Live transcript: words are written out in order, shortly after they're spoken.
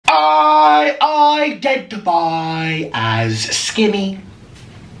identify as skinny.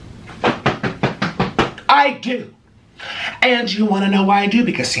 I do. And you want to know why I do?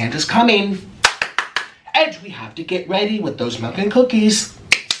 Because Santa's coming. And we have to get ready with those milk and cookies.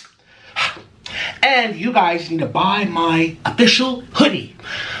 And you guys need to buy my official hoodie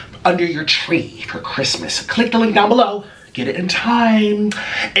under your tree for Christmas. Click the link down below. Get it in time.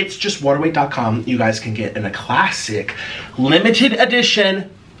 It's just waterweight.com. You guys can get in a classic, limited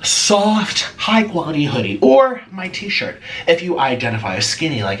edition, soft, high quality hoodie. Or my t-shirt if you identify as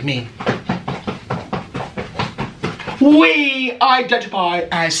skinny like me. We identify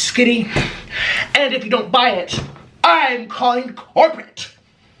as skinny. And if you don't buy it, I'm calling corporate.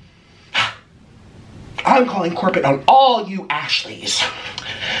 I'm calling corporate on all you Ashleys.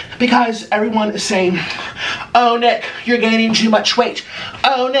 Because everyone is saying, oh, Nick, you're gaining too much weight.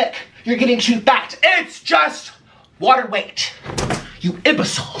 Oh, Nick, you're getting too fat. It's just water weight. You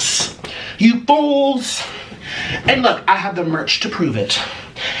imbeciles. You fools. And look, I have the merch to prove it.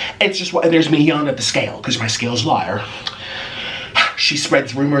 It's just, there's me yelling at the scale because my scale's a liar. She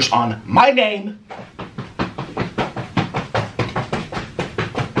spreads rumors on my name.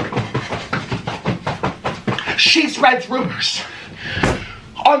 She spreads rumors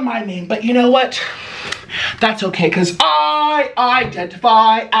on my name, but you know what? That's okay, because I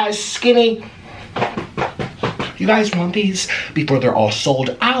identify as skinny. You guys want these before they're all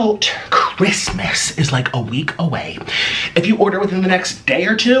sold out? Christmas is like a week away. If you order within the next day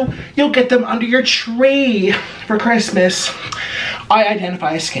or two, you'll get them under your tree for Christmas. I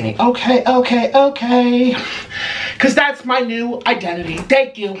identify as skinny. Okay, okay, okay. Because that's my new identity.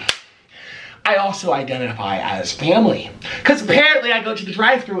 Thank you. I also identify as family. Because apparently I go to the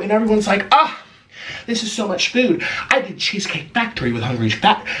drive-thru and everyone's like, ah, this is so much food. I did Cheesecake Factory with Hungry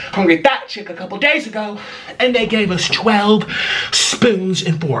Fat Chick a couple days ago, and they gave us 12 spoons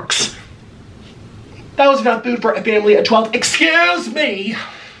and forks. That was enough food for a family of 12. Excuse me.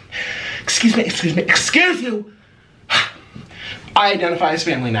 Excuse me, excuse me, excuse you. I identify as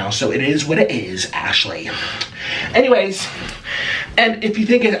family now, so it is what it is, Ashley. Anyways, and if you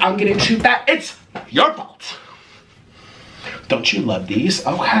think I'm getting too fat, it's your fault. Don't you love these?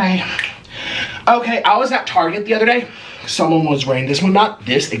 Okay. Okay, I was at Target the other day. Someone was wearing this one, not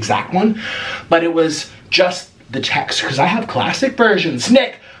this exact one, but it was just the text, because I have classic versions.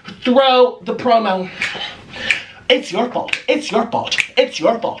 Nick, throw the promo. It's your fault. It's your fault. It's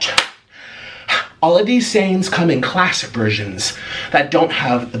your fault. All of these sayings come in classic versions that don't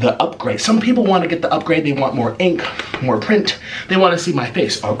have the upgrade. Some people want to get the upgrade. They want more ink, more print. They want to see my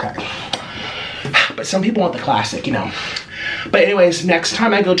face. Okay. But some people want the classic, you know. But anyways, next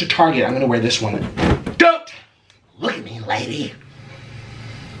time I go to Target, I'm going to wear this one. Don't look at me, lady.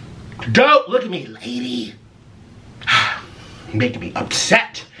 Don't look at me, lady. You're making me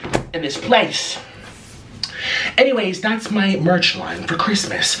upset in this place. Anyways, that's my merch line for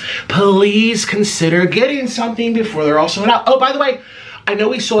Christmas. Please consider getting something before they're all sold out. Oh, by the way, I know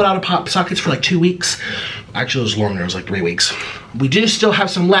we sold out of Pop Sockets for like 2 weeks. Actually, it was longer. It was like 3 weeks. We do still have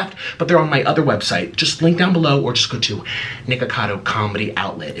some left, but they're on my other website. Just link down below, or just go to Nikocado Comedy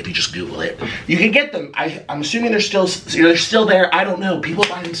Outlet if you just Google it. You can get them. I'm assuming they're still there. I don't know. People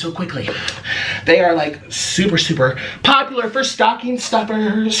buy them so quickly. They are like super, super popular for stocking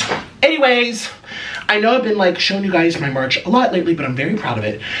stuffers. Anyways, I know I've been like showing you guys my merch a lot lately, but I'm very proud of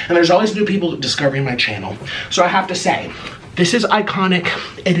it. And there's always new people discovering my channel. So I have to say, this is iconic.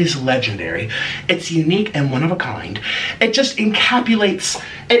 It is legendary. It's unique and one of a kind. It just encapsulates,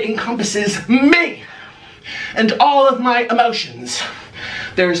 it encompasses me and all of my emotions.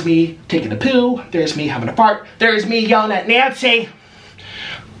 There's me taking a poo. There's me having a fart. There's me yelling at Nancy.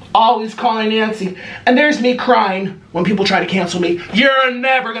 Always calling Nancy. And there's me crying when people try to cancel me. You're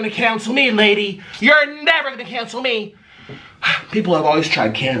never gonna cancel me, lady. You're never gonna cancel me. People have always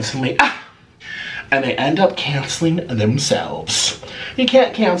tried canceling me. And they end up canceling themselves. You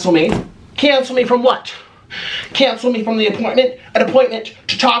can't cancel me. Cancel me from what? Cancel me from the appointment? An appointment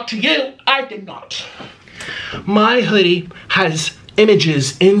to talk to you? I think not. My hoodie has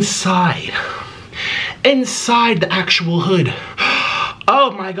images inside. Inside the actual hood.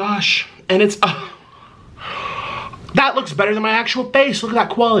 Oh my gosh. And it's, that looks better than my actual face. Look at that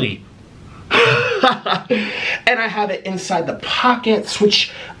quality. And I have it inside the pockets,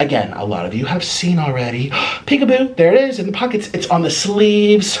 which again, a lot of you have seen already. Peekaboo, there it is in the pockets. It's on the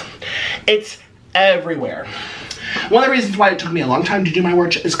sleeves. It's everywhere. One of the reasons why it took me a long time to do my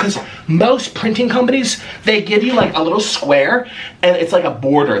merch is because most printing companies, they give you like a little square and it's like a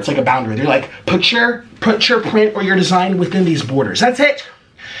border, it's like a boundary. They're like, put your print or your design within these borders. That's it.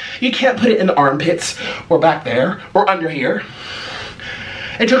 You can't put it in the armpits or back there or under here.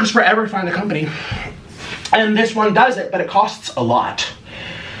 It took us forever to find the company. And this one does it, but it costs a lot.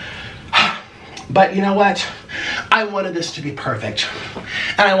 But you know what? I wanted this to be perfect.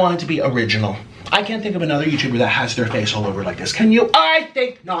 And I wanted it to be original. I can't think of another YouTuber that has their face all over like this. Can you? I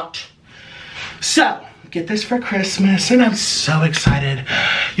think not. So, get this for Christmas, and I'm so excited.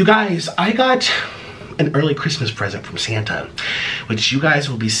 You guys, I got an early Christmas present from Santa, which you guys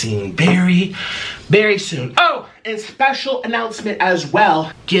will be seeing very, very soon. Oh, and special announcement as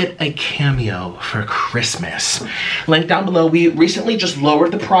well. Get a Cameo for Christmas. Link down below. We recently just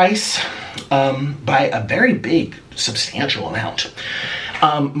lowered the price by a very big, substantial amount.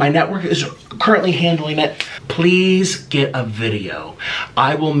 My network is currently handling it. Please get a video.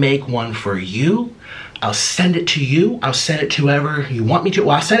 I will make one for you. I'll send it to you. I'll send it to whoever you want me to.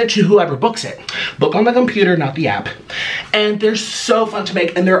 Well, I'll send it to whoever books it. Book on the computer, not the app. And they're so fun to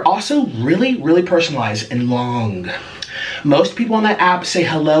make. And they're also really, really personalized and long. Most people on that app say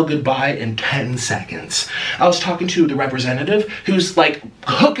hello, goodbye in 10 seconds. I was talking to the representative who's like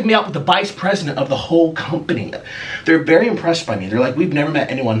hooking me up with the vice president of the whole company. They're very impressed by me. They're like, we've never met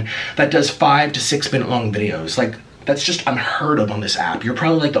anyone that does 5 to 6 minute long videos. Like, that's just unheard of on this app. You're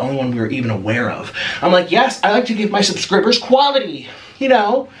probably like the only one we were even aware of. I'm like, yes, I like to give my subscribers quality, you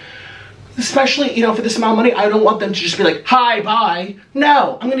know? Especially, you know, for this amount of money, I don't want them to just be like, hi, bye.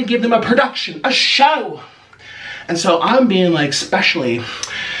 No, I'm gonna give them a production, a show. And so I'm being like specially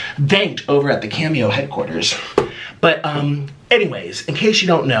thanked over at the Cameo headquarters. But anyways, in case you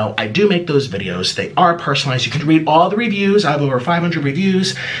don't know, I do make those videos. They are personalized. You can read all the reviews. I have over 500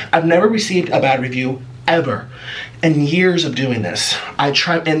 reviews. I've never received a bad review ever in years of doing this. I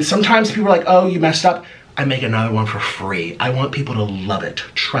try, and sometimes people are like, oh, you messed up. I make another one for free. I want people to love it.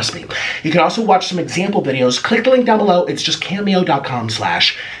 Trust me. You can also watch some example videos. Click the link down below. It's just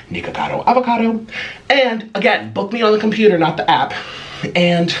cameo.com/Nikocado avocado. And again, book me on the computer, not the app.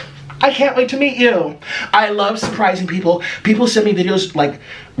 And I can't wait to meet you. I love surprising people. People send me videos like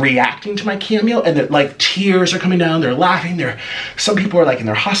reacting to my Cameo, and like tears are coming down. They're laughing. Some people are like in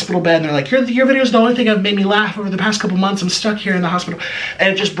their hospital bed and they're like, your video is the only thing that made me laugh over the past couple months. I'm stuck here in the hospital.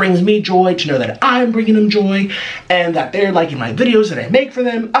 And it just brings me joy to know that I'm bringing them joy and that they're liking my videos that I make for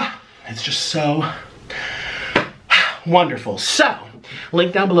them. It's just so wonderful. So,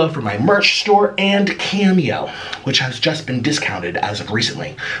 link down below for my merch store and Cameo, which has just been discounted as of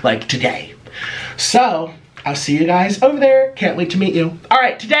recently, like today. So, I'll see you guys over there. Can't wait to meet you. All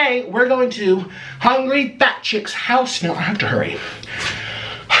right, today we're going to Hungry Fat Chick's house. Now, I have to hurry.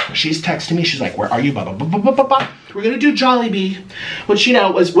 She's texting me. She's like, where are you? Blah, blah, blah, blah, blah, blah. We're going to do Jollibee, which, you know,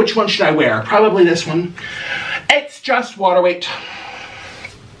 was which one should I wear? Probably this one. It's just water weight.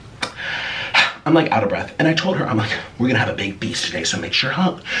 I'm like out of breath. And I told her, I'm like, we're gonna have a big feast today, so make sure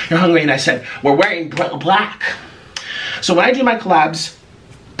you're hungry. And I said, we're wearing black. So when I do my collabs,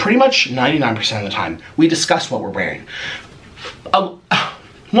 pretty much 99% of the time, we discuss what we're wearing.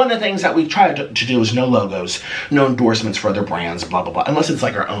 One of the things that we try to do is no logos, no endorsements for other brands, blah, blah, blah. Unless it's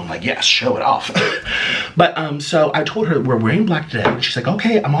like our own, like, yes, show it off. But, so I told her we're wearing black today. And she's like,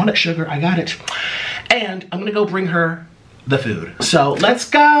 okay, I'm on it, sugar, I got it. And I'm gonna go bring her the food. So let's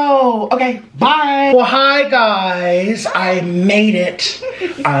go. Okay, bye. Well, hi guys. I made it.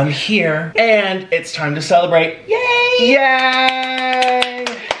 I'm here. And it's time to celebrate. Yay! Yay!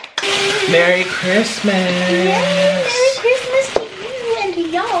 Merry Christmas. Yay! Merry Christmas to you and to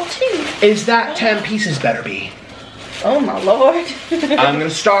y'all too. Is that 10 pieces better be? Oh my Lord. I'm gonna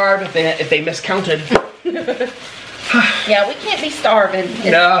starve if they miscounted. Yeah, we can't be starving.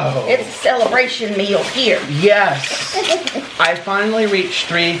 No. It's a celebration meal here. Yes. I finally reached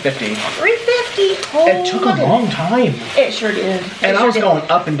 350. 350. It took a long time. It sure did. And I was going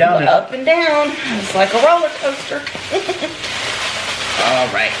up and down. Up and down. It's like a roller coaster. All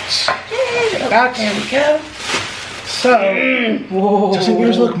right. Take that. There we go. So, doesn't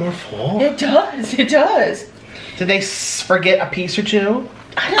yours look more full? It does. It does. Did they forget a piece or two?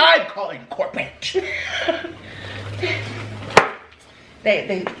 I'm calling corporate.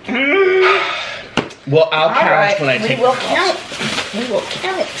 They Well, I'll count when I take We will count. We will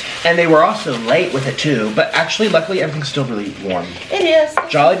count. And they were also late with it too, but actually, luckily, everything's still really warm. It is.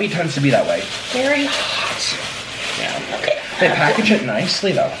 Jollibee tends to be that way. Very hot. Yeah. Okay. They package it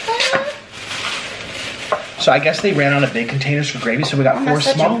nicely though. So I guess they ran out of big containers for gravy, so we got 4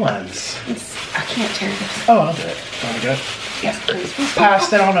 small ones. I can't tear this. Oh, I'll do it. Want me to do it? Yes, please. Pass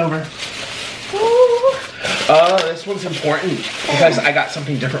that on over. Ooh. Oh, this one's important because I got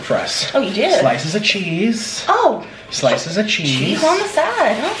something different for us. Oh, you did? Slices of cheese. Oh. Slices of cheese. Cheese on the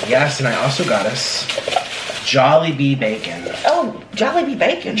side, huh? Yes, and I also got us Jollibee bacon. Oh, Jollibee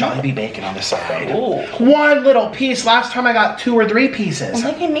bacon. Jollibee bacon on the side. Ooh. One little piece. Last time I got 2 or 3 pieces.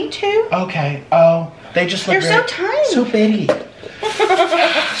 Well, me too. Okay. Oh, they just look They're so tiny. So bitty.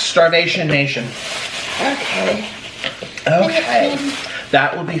 Starvation Nation. Okay. Okay.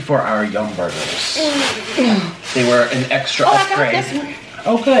 That will be for our Yum Burgers. They were an extra upgrade. I got this one.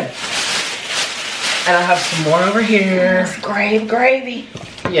 Oh, good. And I have some more over here. It's gravy.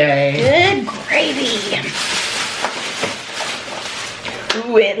 Yay. Good gravy.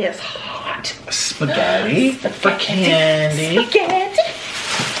 Ooh, it is hot. Spaghetti for candy. Spaghetti.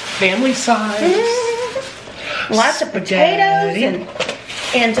 Family size. Lots of potatoes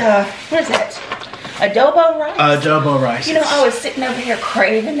and what is that? Adobo rice? Adobo rice. You know, I was sitting over here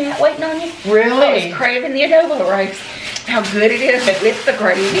craving that, waiting on you. Really? I was craving the adobo rice. How good it is with the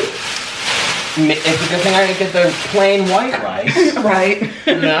gravy. It's a good thing I didn't get the plain white rice. Right.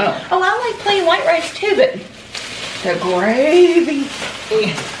 No. Oh, I like plain white rice too, but the gravy.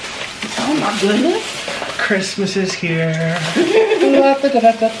 Oh my goodness. Christmas is here.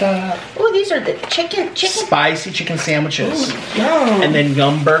 Oh, these are the chicken. Spicy chicken sandwiches. Ooh, yum. And then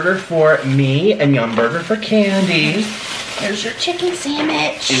Yum Burger for me and Yum Burger for Candy. There's your chicken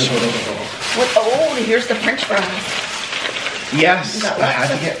sandwich. Ew. Oh, here's the French fries. Yes, I had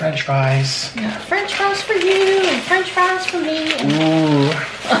to get French fries. Yeah, French fries for you and French fries for me. Ooh.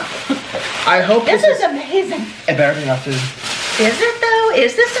 I hope this is amazing. It better be enough food. Is it though?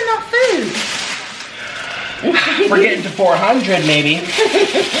 Is this enough food? We're getting to 400 maybe.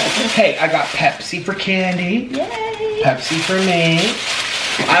 Hey, I got Pepsi for Candy. Yay. Pepsi for me.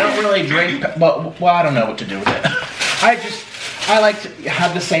 I don't really drink, well, I don't know what to do with it. I like to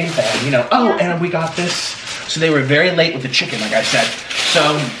have the same thing, you know. Oh, and we got this. So they were very late with the chicken, like I said.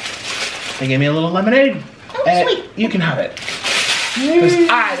 So they gave me a little lemonade. Oh, and sweet. You can have it. Because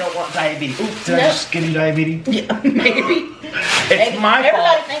I don't want diabetes. Ooh, did I just give you diabetes? Yeah, maybe. It's my fault.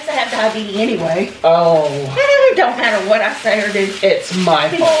 Everybody thinks I have diabetes anyway. Oh. Don't matter what I say or do. It's my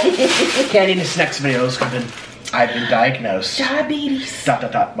fault. Candy, this next video is going to be, I've been diagnosed. Diabetes. Bum.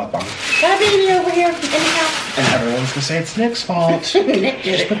 Diabetes over here in the house. And everyone's going to say it's Nick's fault. Nick did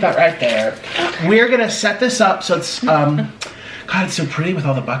Just it. put that right there. Okay. We're going to set this up so it's, God, it's so pretty with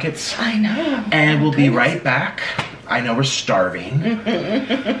all the buckets. I know. And we'll be right back. I know we're starving.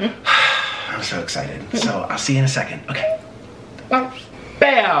 I'm so excited. So I'll see you in a second. Okay. Bye.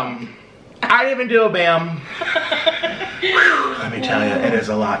 Bam! I didn't even do a bam. Let me tell you, it is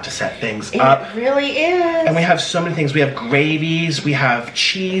a lot to set things up. It really is. And we have so many things. We have gravies, we have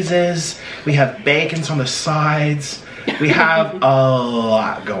cheeses, we have bacons on the sides. We have a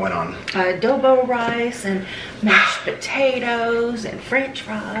lot going on. Adobo rice and mashed potatoes and French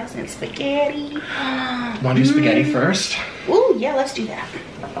fries and spaghetti. Want to do spaghetti first? Ooh, yeah, let's do that.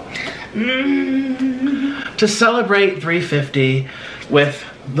 To celebrate 350 with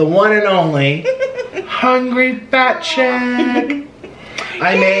the one and only Hungry Fat Chick.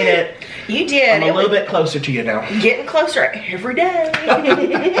 I made it. You did. I'm a little bit closer to you now. Getting closer every day.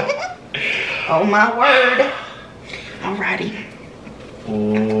 Oh my word. Alrighty.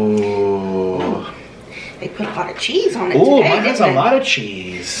 Ooh. They put a lot of cheese on it Ooh, today. mine has a lot of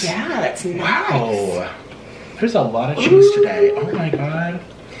cheese. Yeah, that's nice. Wow. There's a lot of cheese today. Oh my god.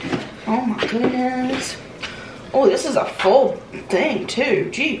 Oh my goodness. Oh, this is a full thing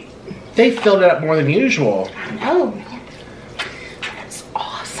too. Gee. They filled it up more than usual. I know. That's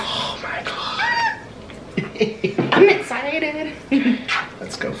awesome. Oh my god. I'm excited.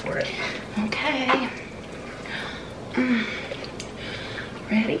 Let's go for it. Okay.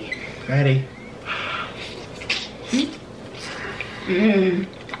 Ready? Ready. Mmm.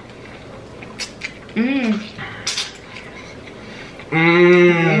 Mmm.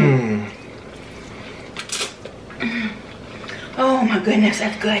 Mmm. Oh my goodness,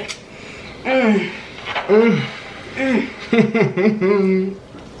 that's good. Mmm. Mmm. Mmm.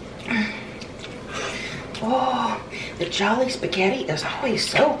 Oh, the Jolly spaghetti is always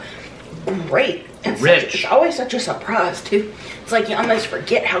so great. And rich. It's always such a surprise too. It's like you almost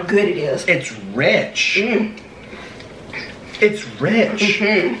forget how good it is. It's rich. Mm. It's rich.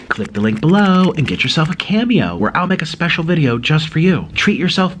 Mm-hmm. Click the link below and get yourself a cameo where I'll make a special video just for you. Treat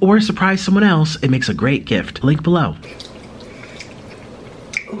yourself or surprise someone else. It makes a great gift. Link below.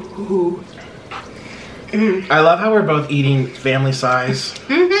 Ooh. I love how we're both eating family size.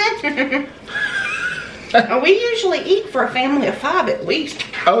 We usually eat for a family of 5 at least.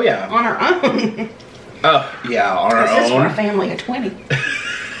 Oh yeah. On our own. Oh yeah, on our This is for a own. family of 20.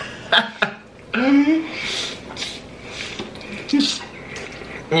 Mm.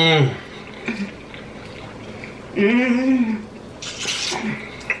 Mmm.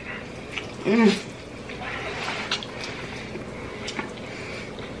 Mmm.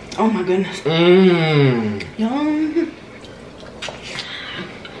 Oh my goodness. Mmm. Yum.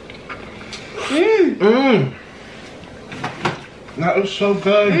 Mmm. That was so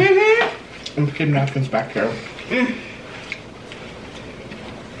good. I'm getting napkins back here.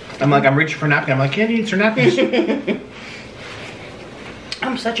 I'm reaching for a napkin. I'm like, Candy needs her napkins.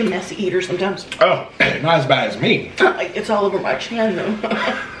 I'm such a messy eater sometimes. Oh, not as bad as me. It's all over my chin though.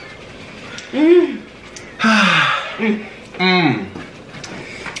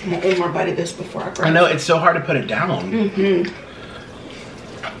 I'm gonna eat more bite of this before I grab. I know, it's so hard to put it down.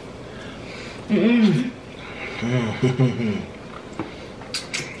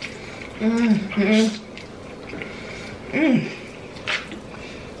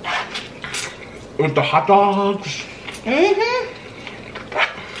 With the hot dogs.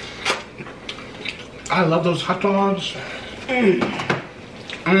 I love those hot dogs. Is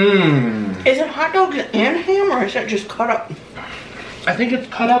it hot dogs and ham, or is it just cut up? I think it's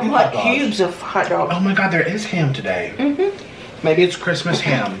cut up Like hot dogs. cubes of hot dogs. Oh my God, there is ham today. Maybe it's Christmas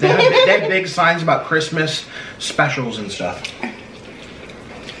ham. They have big signs about Christmas specials and stuff.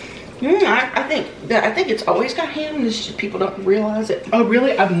 I think it's always got ham. It's just people don't realize it. Oh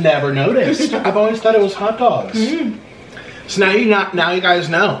really? I've never noticed. I've always thought it was hot dogs. So now you guys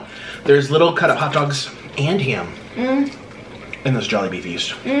know. There's little cut up hot dogs and ham in this Jollibee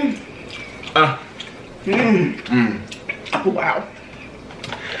feast. Oh wow.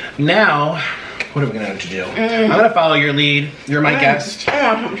 Now, what are we gonna have to do? I'm gonna follow your lead. You're my guest.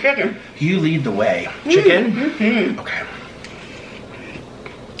 I want some chicken. You lead the way. Chicken? Okay.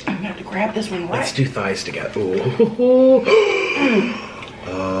 I'm gonna have to grab this one right. Let's do thighs together. Ooh.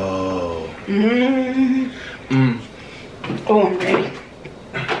 Oh. Oh, I'm ready.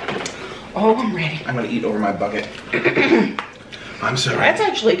 Oh, I'm ready. I'm gonna eat over my bucket. I'm so ready. That's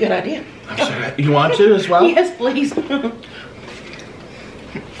actually a good idea. I'm so ready. You want to as well? Yes, please.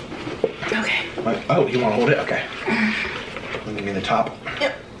 Okay. Oh, you want to hold it? Okay. Let me give you the top.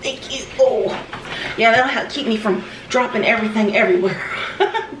 Yep. Thank you. Oh. Yeah, that'll help keep me from dropping everything everywhere.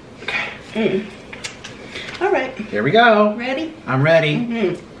 Okay. All right. Here we go. Ready? I'm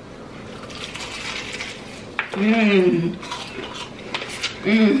ready.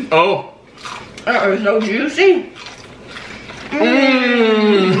 Oh. That was so juicy.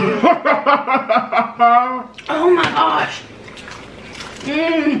 Oh my gosh.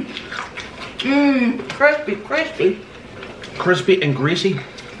 Crispy, crispy. Crispy and greasy.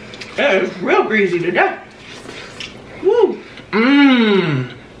 That is real greasy today. Woo.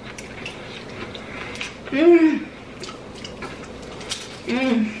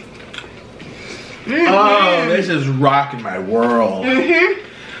 Oh, this is rocking my world.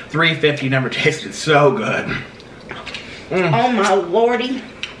 $3.50 never tasted so good. Oh my lordy.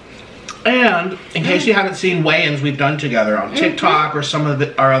 And in case you haven't seen weigh-ins we've done together on TikTok or some of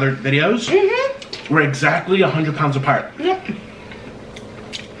our other videos, we're exactly 100 pounds apart. Yep.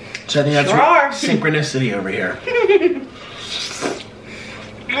 So I think that's synchronicity over here.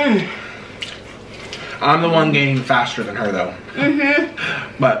 I'm the one gaining faster than her though.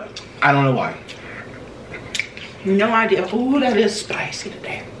 But I don't know why. No idea. Ooh, that is spicy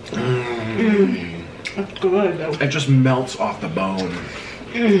today. That's good though. It just melts off the bone.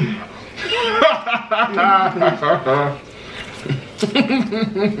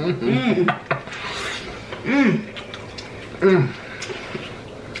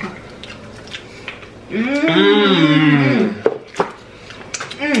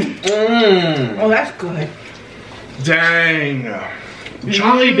 Oh, that's good. Dang.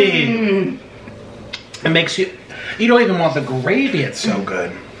 Jollibee. It makes you don't even want the gravy, it's so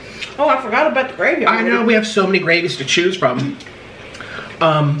good. Oh, I forgot about the gravy. I know, we have so many gravies to choose from.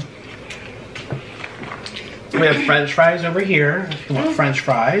 We have French fries over here, if you want French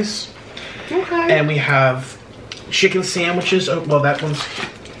fries. Okay. And we have chicken sandwiches. Oh, well, that one's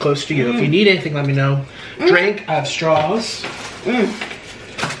close to you. If you need anything, let me know. Drink, I have straws. That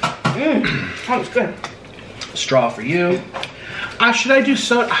was good. Straw for you. Should I do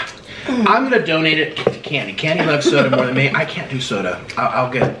soda? I'm gonna donate it to Candy. Candy loves soda more than me. I can't do soda.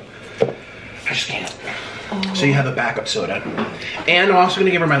 I'll get it. I just can't. So you have a backup soda. And I'm also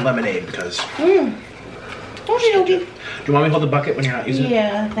gonna give her my lemonade because... Okay. Do you want me to hold the bucket when you're not using it?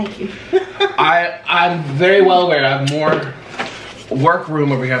 Yeah, thank you. I'm very well aware I have more work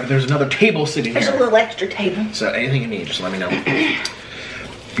room over here, but there's another table sitting There's here. a little extra table. So anything you need, just let me know.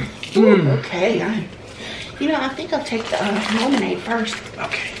 Ooh, okay. I think I'll take the lemonade first.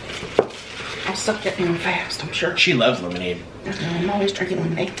 Okay. I'll suck that in fast, I'm sure. She loves lemonade. I'm always drinking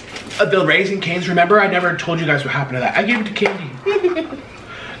lemonade. The Raisin Canes, remember? I never told you guys what happened to that. I gave it to Candy.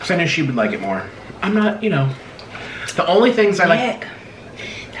 Because I knew she would like it more. I'm not, The only things I like...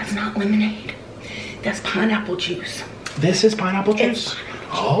 That That's not lemonade. That's pineapple juice. This is pineapple juice?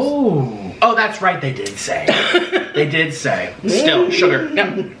 Oh. Oh, that's right, they did say. They did say. Still, sugar.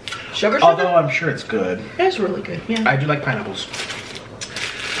 No. Sugar? Although I'm sure it's good. It's really good, yeah. I do like pineapples.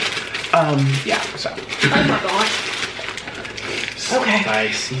 Yeah, so. Oh my gosh. Okay.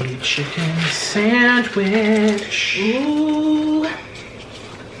 Spicy chicken sandwich. Ooh.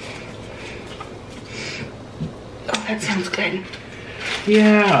 Oh, that sounds good.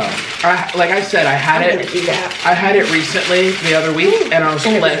 Yeah. Like I said, I had I'm gonna do that. I had it recently the other week, and I was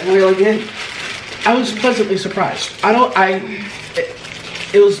It was really good. I was pleasantly surprised.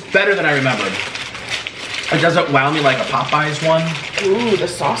 It was better than I remembered. It doesn't wow me like a Popeyes one. Ooh, the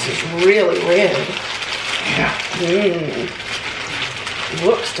sauce is really red. Yeah. Mmm.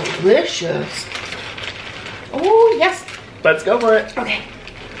 Looks delicious. Oh, yes. Let's go for it. Okay.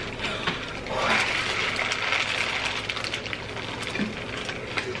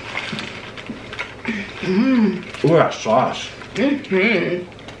 Mmm. Ooh, that sauce. Mm-hmm.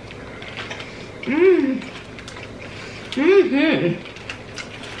 Mmm. Mm-hmm.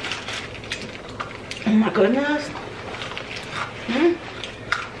 Oh my goodness.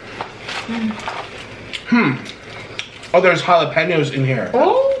 Oh, there's jalapenos in here.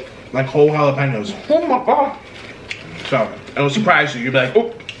 Oh. Like whole jalapenos. Oh my god. So, it'll surprise you. You'll be like,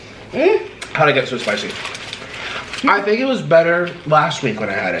 oh, how'd it get so spicy? I think it was better last week when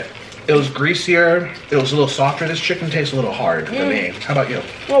I had it. It was greasier. It was a little softer. This chicken tastes a little hard for me. How about you? A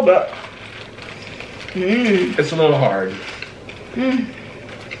little bit. It's a little hard.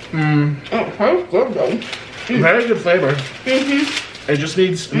 Oh, that's good though. Very good flavor. It just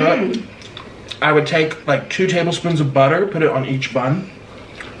needs, I would take like 2 tablespoons of butter, put it on each bun,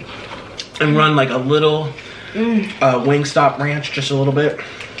 and run like a little Wingstop ranch, just a little bit.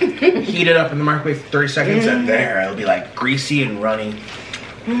 Heat it up in the microwave for 30 seconds, and there, it'll be like greasy and runny.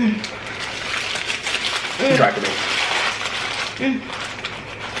 Try for me.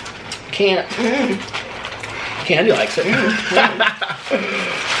 Can't. Candy likes it. I'm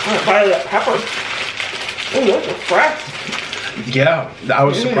gonna bite that pepper. Oh, those are fresh. Yeah, I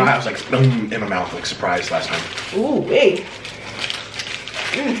was surprised. I was like, boom, in my mouth, like surprised last time. Ooh, wait.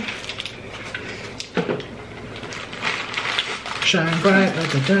 Shine bright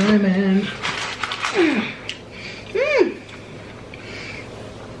like a diamond.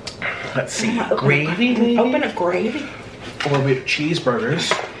 Let's see, gravy maybe? Open a gravy. Or with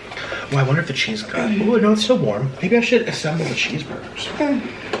cheeseburgers. Oh, I wonder if the cheese got. Oh no, it's still warm. Maybe I should assemble the cheeseburgers.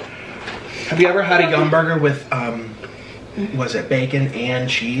 Have you ever had a Yum Burger with was it bacon and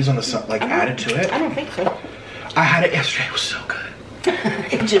cheese on the like added to it? I don't think so. I had it yesterday. It was so good.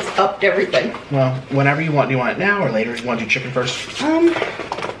 It just upped everything. Well, whenever you want. Do you want it now or later? You want to do chicken first?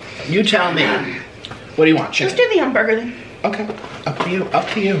 You tell me. What do you want? Chicken? Let's do the hamburger then. Okay. Up to you. Up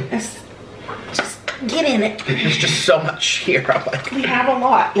to you. Let's just get in it. There's just so much here. I'm like, We have a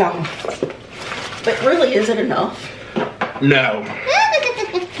lot, y'all. But really, is it enough? no.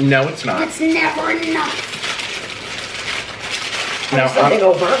 No, it's not. It's never enough. No, It's a big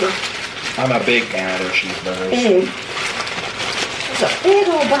old burger. I'm a big fan of their cheeseburgers. It's a big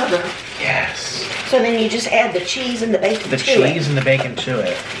old burger. Yes. So then you just add the cheese and the bacon The to cheese it. and the bacon to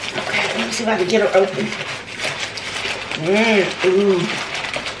it. Okay, let me see if I can get her open. Ooh.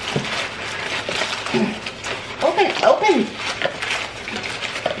 Open, open.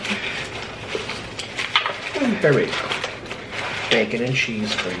 There we go. Bacon and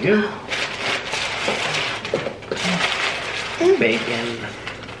cheese for you. Bacon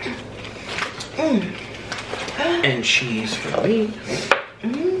and cheese for me.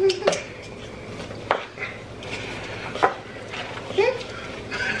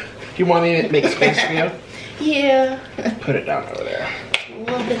 You want me to make space for you? Yeah. Put it down over there. A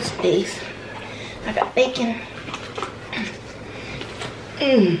little bit of space. I got bacon.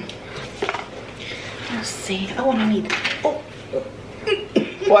 Let's see. Oh, and I need. Oh.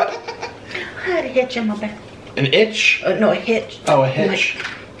 What? I had a hitch in my back. An itch? No, a hitch. Oh, a hitch.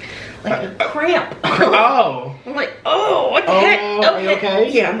 Like a cramp. Oh. I'm like, oh, what the heck? Are you okay?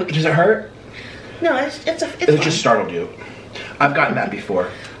 Yeah, I'm okay. Does it hurt? No, it's It fine. just startled you. I've gotten that before.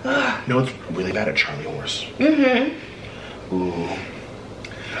 No, it's really bad at Charlie Horse. Ooh.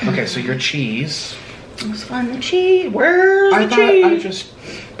 Okay, so your cheese. Let's find the cheese. Where's the I cheese? just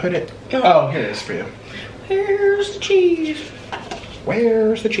put it. Oh, here it is for you. Where's the cheese?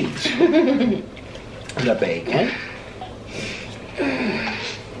 Where's the cheese? The bacon.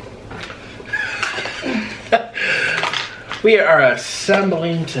 We are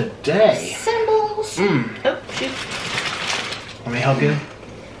assembling today. Symbols. Oh, shoot. Let me help you.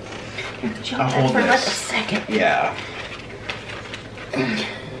 Jump I'll that hold for like a this. second. Yeah.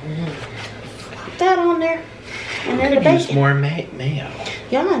 Put that on there. And then the Could use bacon. more mayo.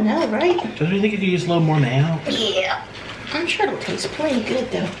 Yeah, I know, right? Don't you think you could use a little more mayo? Yeah. I'm sure it'll taste plenty good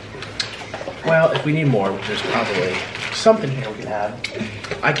though. Well, if we need more, there's probably something here we can add.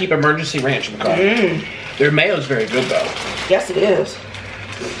 I keep emergency ranch in the car. Their mayo is very good though. Yes, it is.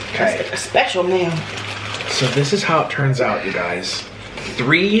 Okay. It's like a special mayo. So this is how it turns out, you guys.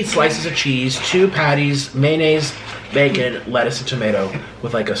 3 slices of cheese, 2 patties, mayonnaise, bacon, lettuce, and tomato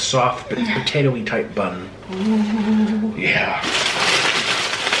with like a soft potato-y type bun. Yeah.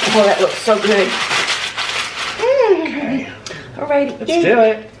 Oh, that looks so good. Okay. Alrighty. Let's do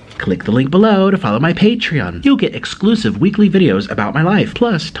it. Click the link below to follow my Patreon. You'll get exclusive weekly videos about my life,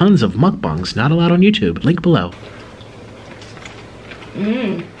 plus tons of mukbangs not allowed on YouTube. Link below.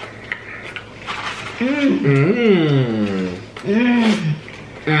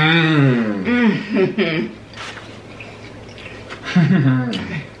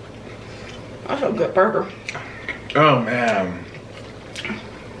 That's a good burger. Oh man.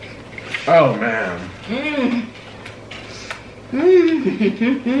 Oh man.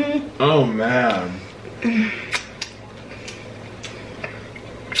 Oh man.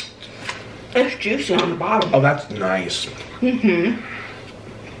 It's juicy on the bottom. Oh, that's nice.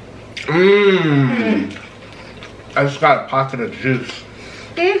 I just got a pocket of juice.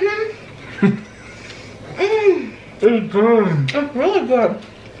 It's good. It's really good.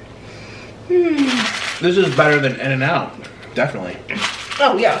 This is better than In-N-Out. Definitely.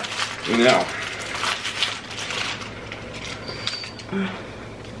 Oh yeah. Yeah.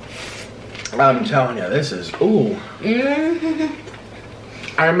 I'm telling you, this is, ooh.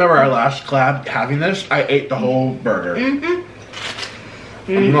 I remember our last collab having this. I ate the whole burger.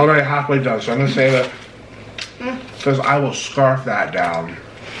 I'm already halfway done, so I'm gonna save it. Because I will scarf that down.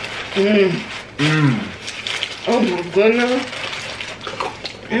 Oh my goodness.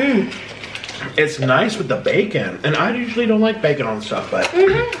 It's nice with the bacon. And I usually don't like bacon on stuff, but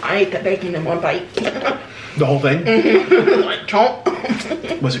I ate the bacon in one bite. the whole thing. Like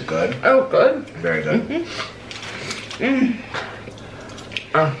chomp. Was it good? Oh, good. Very good.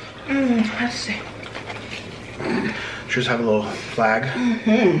 Let's see. Just have a little flag.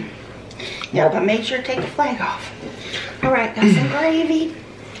 Yeah, but make sure to take the flag off. All right, got some gravy.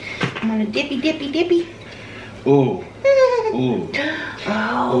 I'm gonna dippy. Ooh. Ooh.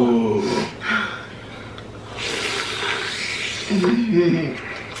 Oh. Ooh.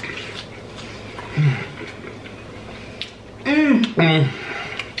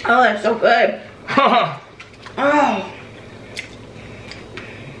 Oh, that's so good. Oh.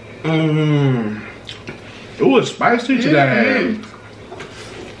 Ooh, it's spicy today.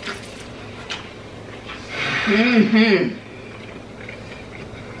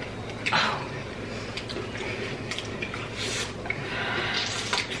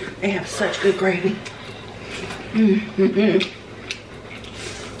 They have such good gravy.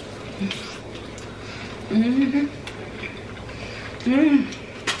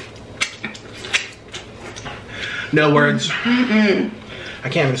 No words. I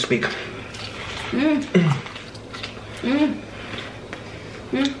can't even speak.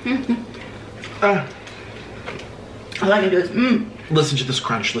 All I can do is Listen to this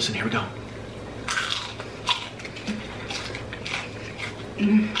crunch. Listen, here we go.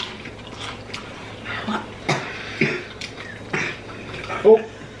 Oh.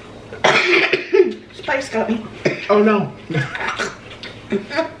 Spice got me. Oh no.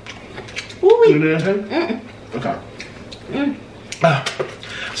 Ooh, You need anything? Okay.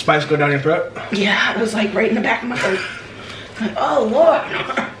 Spice go down your throat? yeah, it was like right in the back of my throat. Like, oh Lord.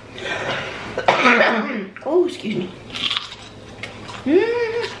 Oh, excuse me.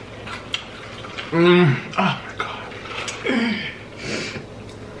 Oh my god.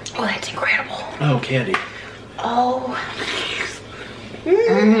 Oh, that's incredible. Oh, candy. Oh.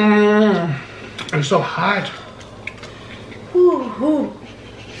 It's so hot. Ooh.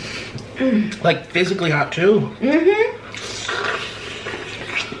 Like physically hot too.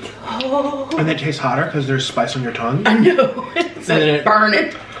 Oh. And it tastes hotter because there's spice on your tongue. I know. It's And then like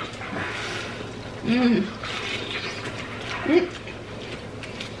burning.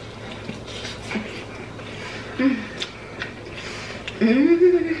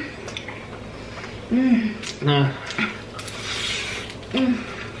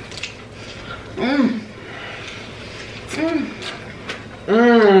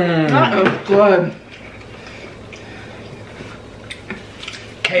 That is good.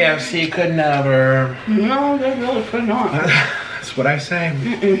 KFC could never. No, they really could not. That's what I say.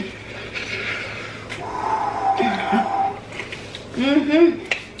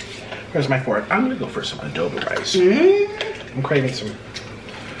 Where's my fork? I'm gonna go for some adobo rice. I'm craving some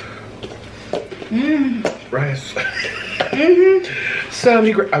rice. So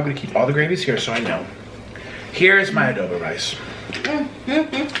I'm gonna keep all the gravies here so I know. Here's my adobo rice.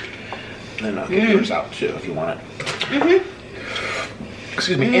 And I'll get yours out too if you want it.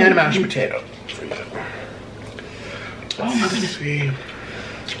 Excuse me, and a mashed potato. Oh my goodness. See.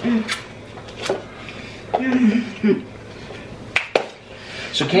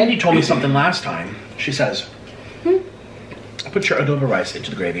 So Candy told me something last time. She says, put your adobo rice into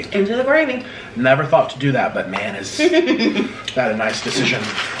the gravy. Into the gravy. Never thought to do that, but man, is that a nice decision.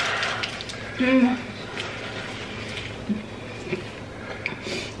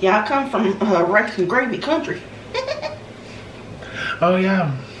 Yeah, I come from rice and gravy country. Oh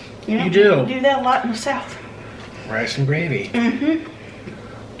yeah, You do. Do that a lot in the South. Rice and gravy.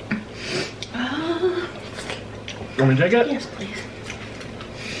 Want me to take it? Yes, please.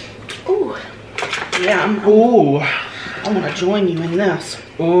 Ooh. Yeah, Ooh. I want to join you in this.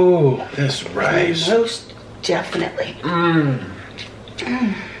 Ooh, this rice. Most definitely.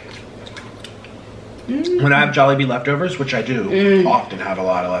 When I have Jollibee leftovers, which I do often have a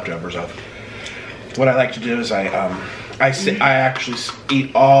lot of leftovers of, what I like to do is I actually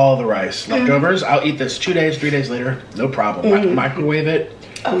eat all the rice leftovers. I'll eat this 2 days, 3 days later, no problem. I microwave it.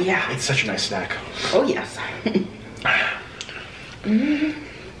 Oh yeah. It's such a nice snack. Oh yes.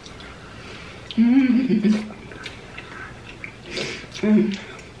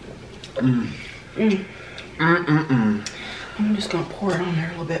 I'm just gonna pour it on there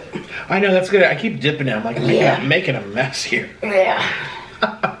a little bit. I know, that's good. I keep dipping it. I'm like, Yeah. making a mess here. Yeah.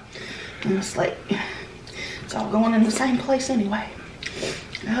 And it's like, it's all going in the same place anyway.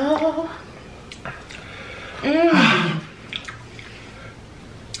 Oh.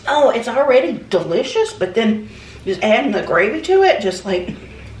 Oh, it's already delicious, but then just adding the gravy to it just like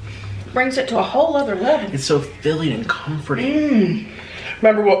brings it to a whole other level. It's so filling and comforting.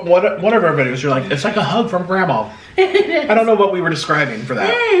 Remember one of our videos, you're like, it's like a hug from grandma. I don't know what we were describing for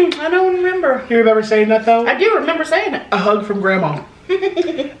that. I don't remember. You remember saying that though? I do remember saying it. A hug from grandma.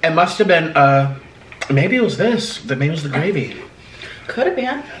 It must have been, maybe it was this. Maybe it was the gravy. Could have been.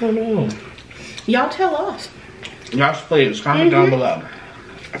 I don't know. Y'all tell us. Yes, please. Comment down below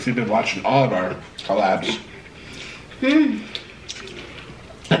if you've been watching all of our collabs.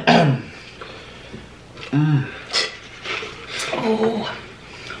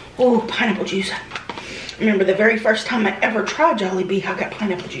 Oh, pineapple juice. Remember the very first time I ever tried Jollibee, I got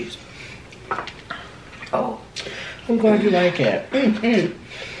pineapple juice. Oh. I'm glad you like it.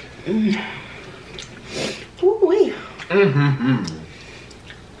 Ooh-wee.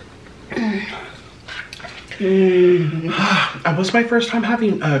 Was my first time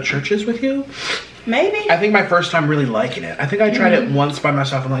having churches with you? Maybe. I think my first time really liking it. I think I tried it once by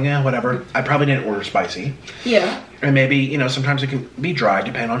myself. I'm like, yeah, whatever. I probably didn't order spicy. Yeah. And maybe, you know, sometimes it can be dry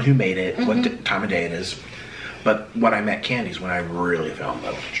depending on who made it, what time of day it is. But when I met Candy's when I really fell in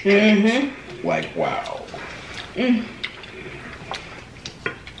love with churches. Like, wow.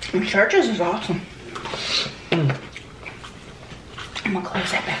 Churches is awesome. I'm gonna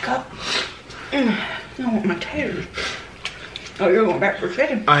close that back up. I want my taters. Oh, you're going back for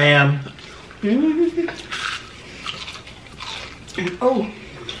chicken? I am. Oh,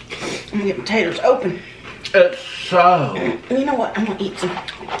 I'm gonna get my taters open. It's so You know what? I'm gonna eat some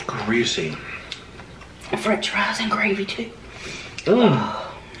greasy. French fries and gravy too.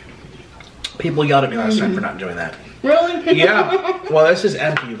 People yelled at me last time for not doing that. Really? Yeah. Well, this is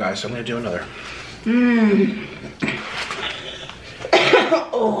empty, you guys, so I'm going to do another.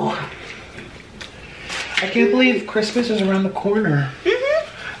 Oh. I can't believe Christmas is around the corner.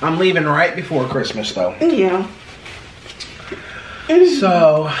 I'm leaving right before Christmas, though. Yeah.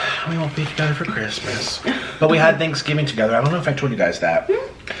 So, we won't be together for Christmas. But we had Thanksgiving together. I don't know if I told you guys that.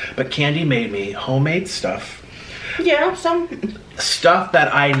 But Candy made me homemade stuff. Yeah, some. Stuff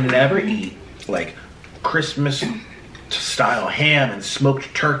that I never eat. Like Christmas style ham and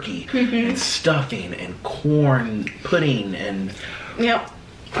smoked turkey and stuffing and corn pudding and... Yep.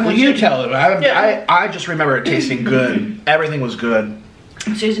 Well, you tell it. I just remember it tasting good. Everything was good.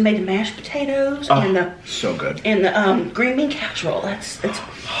 Susan made the mashed potatoes and the so good. and the green bean casserole. That's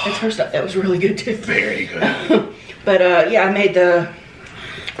her stuff. That was really good too. Very good. But yeah, I made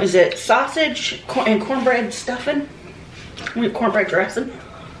is it sausage and cornbread stuffing? Cornbread dressing.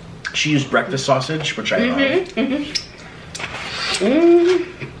 She used breakfast sausage, which I love.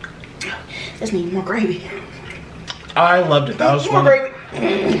 This needs more gravy. I loved it. That was More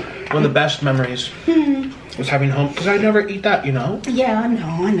gravy. one of the best memories. Was having home, because I never eat that, you know. Yeah, I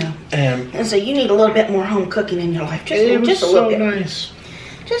know. And so you need a little bit more home cooking in your life. Just a little so bit. Nice.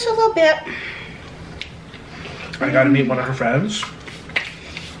 Just a little bit. I got to meet one of her friends.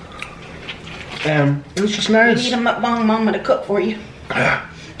 And it was just You nice. need a mukbang mama to cook for you. I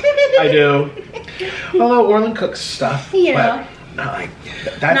do. Although Orland cooks stuff. Yeah. But not like,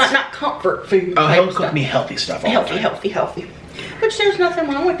 that's... Not comfort food. Oh, type he'll cook stuff. me healthy stuff all the Healthy, time. healthy. Which there's nothing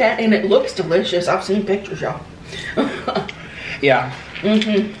wrong with that, and it looks delicious. I've seen pictures, y'all. Yeah.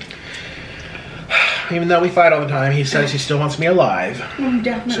 Even though we fight all the time, he says he still wants me alive.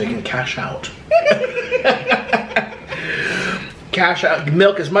 Definitely. So he can cash out. Cash out,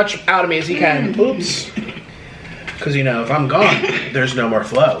 milk as much out of me as he can. Oops. Because, you know, if I'm gone, there's no more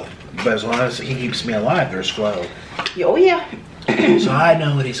flow. But as long as he keeps me alive, there's flow. Oh, yeah. So I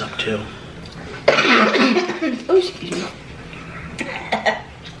know what he's up to. Oh, excuse me.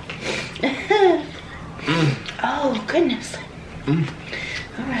 Oh, goodness.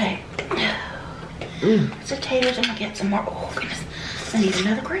 All right. Potatoes, I'm going to get some more. Oh, goodness. I need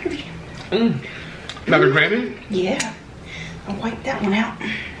another gravy. Another gravy? Yeah. I'll wipe that one out.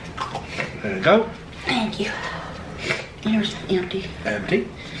 There you go. Thank you. Here's empty. Empty.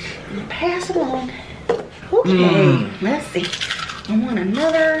 And pass it along. Okay, let's see. I want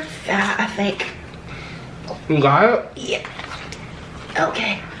another thigh, I think. You got it? Yeah.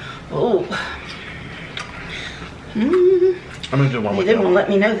 Okay. Oh. I'm gonna do one They with didn't you. let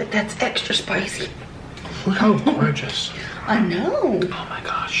me know that that's extra spicy. Look how gorgeous. I know. Oh my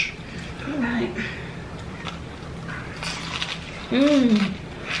gosh. All right. Mmm.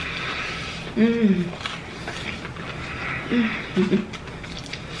 Mmm. Mmm.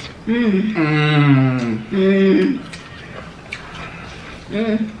 Mmm. Mmm.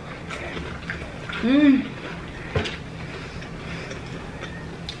 Mmm. Mmm.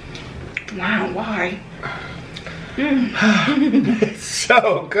 Wow, why? It's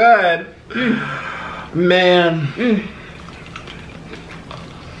so good. Man. Mmm.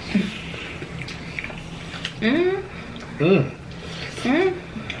 Mmm. Mm. Mmm.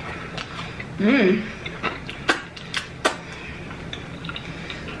 Mmm.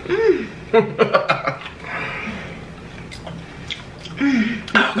 Oh God.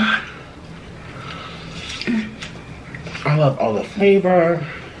 I love all the flavor.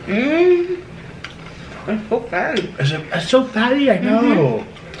 Mmm. It's so fatty. It's so fatty, I know.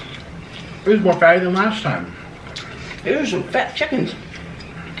 It was more fatty than last time. Here's some fat chickens.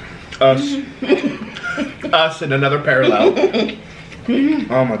 Us. Us in another parallel.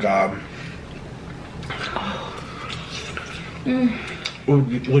 Oh my God.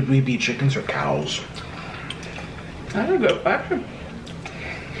 Would we be chickens or cows? I don't go faster.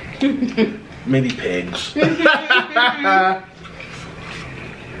 Maybe pigs.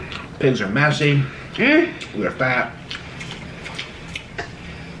 Pigs are messy. They're fat.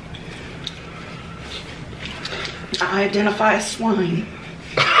 I identify as swine.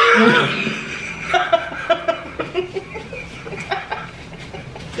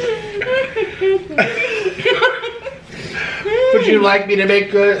 Would you like me to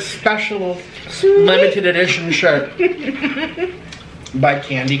make a special limited edition shirt by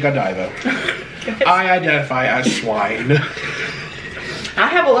Candy Godiva? I identify as swine. I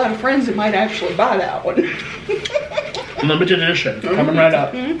have a lot of friends that might actually buy that one. Limited edition, coming right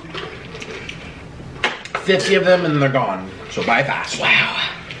up. 50 of them and they're gone. So buy fast. Wow.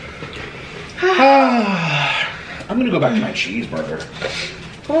 I'm gonna go back to my cheeseburger.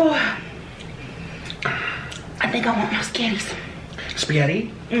 Oh, I think I want my skitties.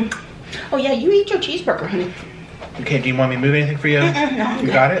 Spaghetti? Oh yeah, you eat your cheeseburger, honey. Okay, do you want me to move anything for you? No, I'm You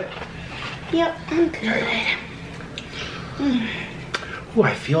good. got it? Yep, I'm good. Ooh,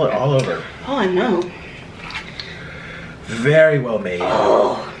 I feel it all over. Oh, I know. Very well made.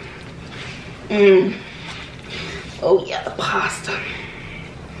 Oh. Mmm. Oh yeah, the pasta.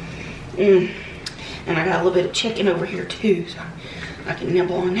 Mmm. And I got a little bit of chicken over here too, so I can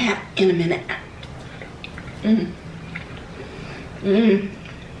nibble on that in a minute. Mmm. Mmm.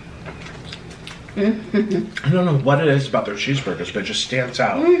 I don't know what it is about their cheeseburgers, but it just stands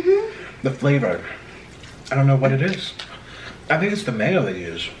out. The flavor. I don't know what it is. I think it's the mayo they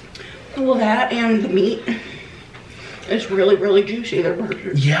use. Well, that and the meat. It's really, really juicy, their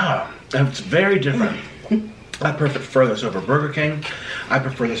burgers. Yeah, and it's very different. I prefer this over Burger King. I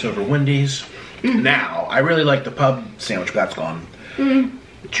prefer this over Wendy's. Now, I really like the pub sandwich, but that's gone.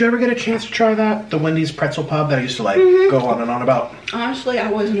 Did you ever get a chance to try that? The Wendy's pretzel pub that I used to like go on and on about? Honestly, I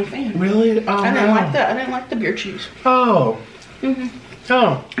wasn't a fan. Really? Oh, I didn't no. like that. I didn't like the beer cheese. Oh.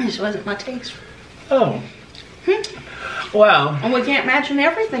 Oh. It just wasn't my taste. Oh. Well, And we can't mention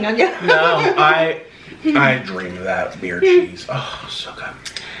everything, I guess. no, I dream of that beer cheese. Oh, so good.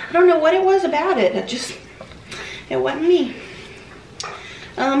 I don't know what it was about it. It wasn't me.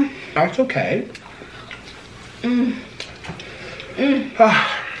 That's okay.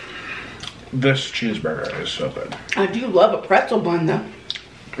 This cheeseburger is so good. I do love a pretzel bun though.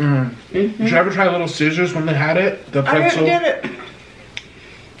 Did you ever try Little Caesars when they had it? The pretzel? I didn't get it.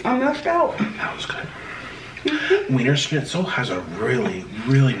 I missed out. That was good. Wiener Schnitzel has a really,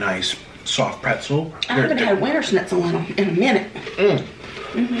 really nice soft pretzel. I haven't had Wiener Schnitzel in a minute.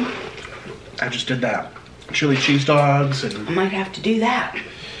 I just did that. Chili cheese dogs and I might have to do that.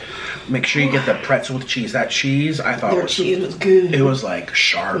 make sure you get the pretzel with cheese. That cheese, I thought Their cheese was good. It was like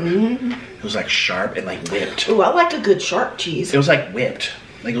sharp. It was like sharp and like whipped. Ooh, I like a good sharp cheese. It was like whipped.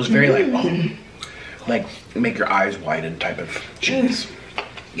 Like it was very like make your eyes widen type of cheese.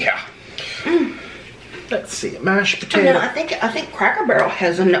 Yeah. Let's see, mashed potato. And then I think Cracker Barrel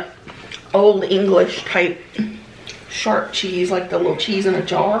has an old English type sharp cheese, like the little cheese in a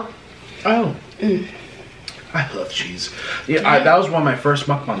jar. Oh. I love cheese. Yeah, that was one of my first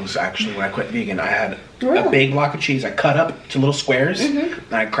mukbangs actually when I quit vegan. I had a big block of cheese I cut up to little squares, and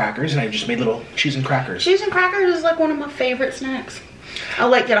I had crackers, and I just made little cheese and crackers. Cheese and crackers is like one of my favorite snacks. I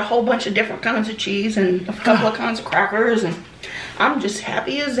like get a whole bunch of different kinds of cheese and a couple of kinds of crackers, and I'm just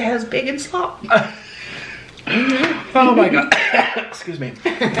happy as it has big and slop. Oh my god. Excuse me.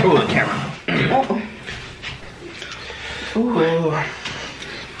 Oh, the camera.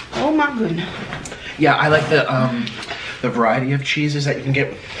 Oh my goodness. Yeah, I like the variety of cheeses that you can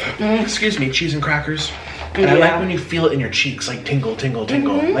get. Excuse me, cheese and crackers. And I like when you feel it in your cheeks, like tingle, tingle,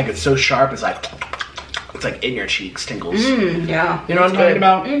 tingle. Like it's so sharp, it's like in your cheeks, tingles. Yeah. You know what I'm talking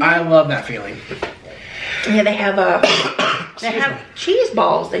about? I love that feeling. Yeah, they have cheese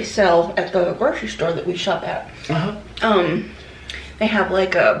balls they sell at the grocery store that we shop at. They have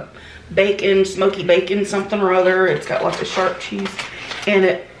like a bacon, smoky bacon, something or other. It's got like a sharp cheese in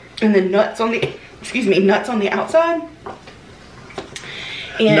it, and then nuts on the outside.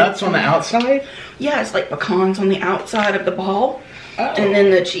 And, nuts on the outside? Yeah, it's like pecans on the outside of the ball. And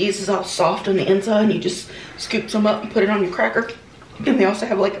then the cheese is all soft on the inside, and you just scoop some up and put it on your cracker. And they also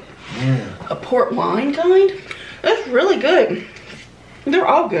have like a port wine kind. That's really good. They're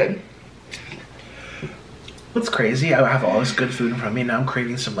all good. What's crazy, I have all this good food in front of me, and now I'm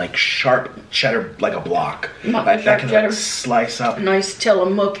craving some like sharp cheddar, like a block. Not that sharp can cheddar. like slice up. Nice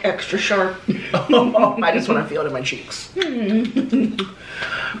Tillamook extra sharp. I just want to feel it in my cheeks.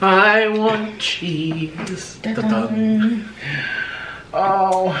 I want cheese.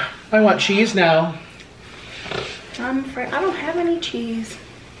 Oh, I want cheese now. I'm afraid I don't have any cheese.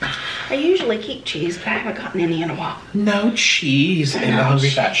 I usually keep cheese, but I haven't gotten any in a while. No cheese in the Hungry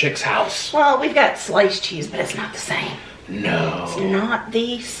Fat Chick's house. Well, we've got sliced cheese, but it's not the same. No. It's not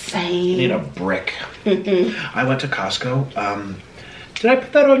the same. You need a brick. I went to Costco. Did I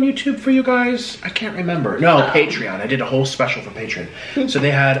put that on YouTube for you guys? I can't remember. No, Patreon. I did a whole special for Patreon. So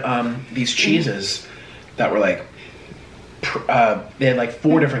they had these cheeses that were like, they had like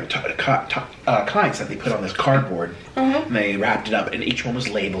 4 different kinds that they put on this cardboard. And they wrapped it up, and each one was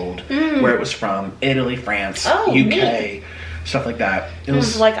labeled where it was from. Italy, France, UK, neat. Stuff like that. It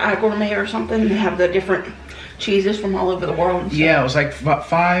was like iGourmet or something. They have the different cheeses from all over the world. Yeah, it was like about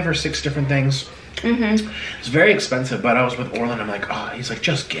 5 or 6 different things. It's very expensive, but I was with Orland. I'm like, oh, he's like,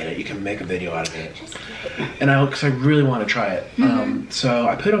 just get it. You can make a video out of it. And because I really want to try it. So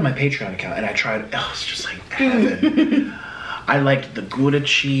I put it on my Patreon account, and I tried. Oh, it's just like heaven. I liked the Gouda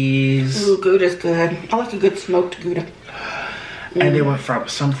cheese. Ooh, Gouda's good. I like a good smoked Gouda. And they were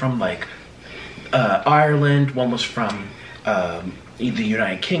from like Ireland. One was from the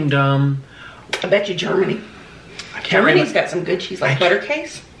United Kingdom. I bet you Germany. Germany's got some good cheese, like butter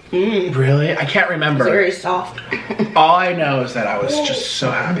case. Really? I can't remember. It's very soft. All I know is that I was just so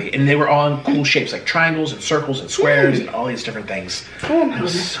happy. And they were all in cool shapes, like triangles and circles and squares and all these different things. It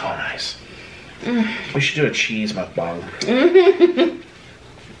was so nice. We should do a cheese mukbang.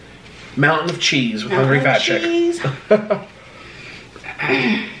 Mountain of cheese with Hungry Fat Chick.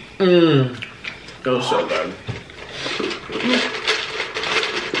 It was so good.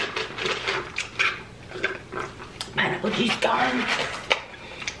 Pineapple cheese gone.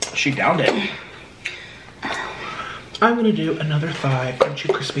 She downed it. I'm gonna do another thigh,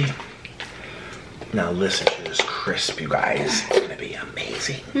 crunchy, crispy. Now listen to this crisp, you guys. It's gonna be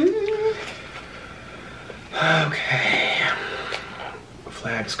amazing. Okay.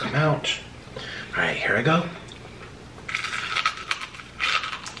 Flags come out. All right, here I go.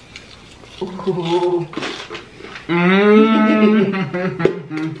 Ooh.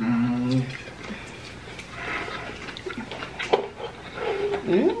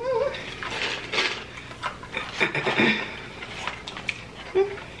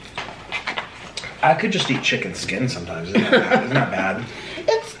 I could just eat chicken skin sometimes. Isn't that bad?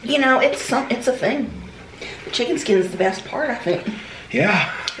 It's, you know, it's a thing. Chicken skin is the best part, I think.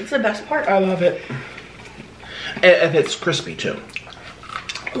 Yeah. It's the best part. I love it. If it's crispy too.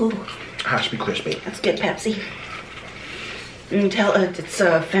 Ooh. It has to be crispy. Let's get Pepsi. You can tell it's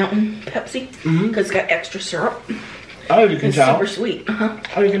a fountain Pepsi because it's got extra syrup. Oh, you can It's tell. super sweet.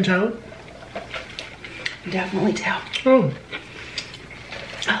 Oh, you can tell. Definitely tell. Oh.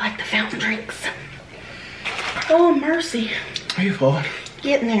 I like the fountain drinks. Oh mercy. Are you full?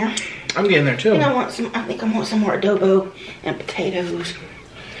 Getting there. I'm getting there too. And I think I want some more adobo and potatoes.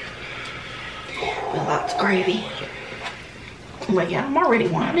 With lots of gravy. But yeah, I'm already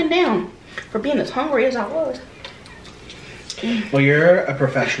winding down for being as hungry as I was. Well, you're a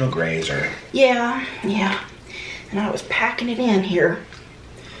professional grazer. Yeah. And I was packing it in here.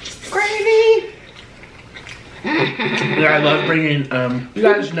 Gravy! Yeah, I love bringing, you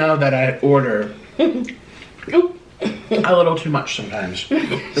guys know that I order a little too much sometimes.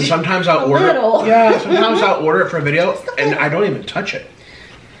 And sometimes I'll order little. Yeah, sometimes I'll order it for a video and I don't even touch it.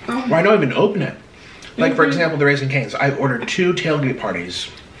 Or I don't even open it. Like for example, the Raising Cane's. I ordered 2 tailgate parties.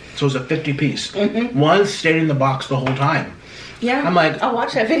 So it was a 50 piece. One stayed in the box the whole time. Yeah. I'm like, I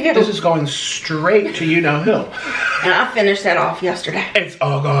watched that video. this is going straight to you know who. And I finished that off yesterday. It's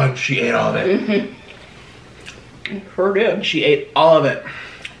all gone. She ate all of it. Sure did. She ate all of it.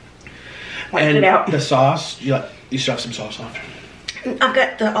 Wiped And it out. the sauce, you still have some sauce left. I've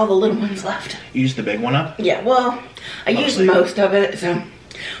got all the little ones left. You used the big one up? Yeah, well, I used Mostly. most of it, so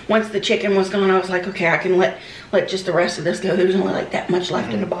once the chicken was gone, I was like, okay, I can let just the rest of this go. There's only like that much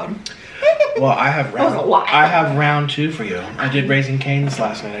left in the bottom. Well, I have was a lot. round 2 for you. I did Raising Cane's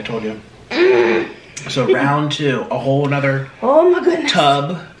last night, I told you. So round 2, a whole another Oh my goodness.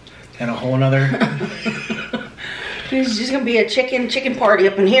 tub and a whole another. It's just gonna be a chicken party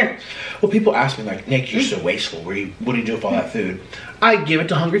up in here. Well, people ask me like, Nick, you're so wasteful. What do you do with all that food? I give it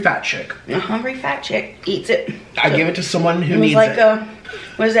to Hungry Fat Chick. A hungry fat chick eats it. I give it to someone who It was needs like it.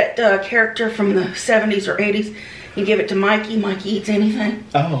 what is that character from the 70s or 80s? You give it to Mikey. Mikey eats anything.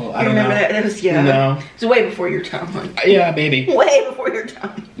 Oh, I You don't remember know. that? It was No. It's way before your time, honey. Yeah, maybe. Way before your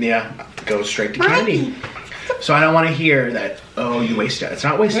time. Yeah, goes straight to candy. So I don't want to hear that, oh, you waste it. It's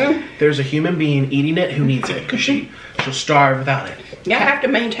not wasted. There's a human being eating it who needs it because she'll starve without it. Yeah, I have to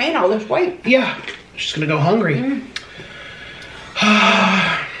maintain all this weight. Yeah, she's going to go hungry.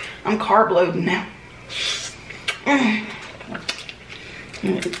 I'm carb loading now.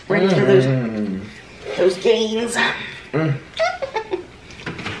 Ready for those gains.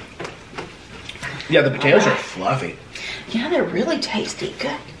 Yeah, the potatoes are fluffy. Yeah, they're really tasty.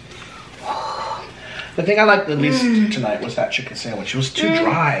 Good. The thing I liked the least tonight was that chicken sandwich. It was too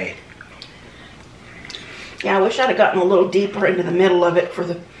dry. Yeah, I wish I'd have gotten a little deeper into the middle of it for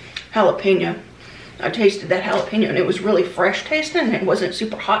the jalapeno. I tasted that jalapeno and it was really fresh tasting and it wasn't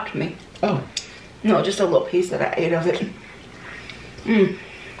super hot to me. Oh. No, just a little piece that I ate of it.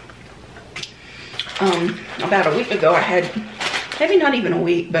 About a week ago I had, maybe not even a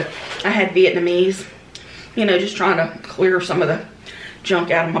week, but I had Vietnamese. You know, just trying to clear some of the junk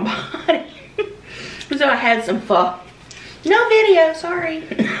out of my body. So I had some pho. No video, sorry.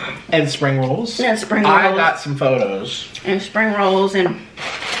 And spring rolls? And spring I rolls. got some photos. And spring rolls, and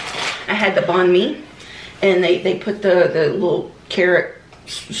I had the banh mi, and they put the little carrot,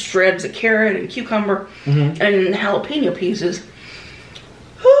 shreds of carrot and cucumber, and the jalapeno pieces.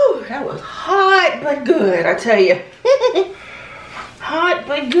 Whew, that was hot but good, I tell you. Hot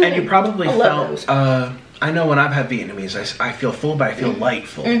but good. And you probably I love felt, those. I know when I've had Vietnamese, I feel full, but I feel light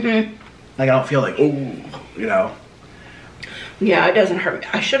full. Like I don't feel like, ooh, you know. Yeah, it doesn't hurt me.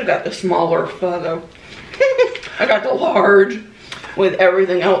 I should have got the smaller pho though. I got the large with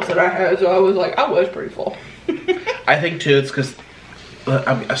everything else that I had, so I was like, I was pretty full. I think too, it's because,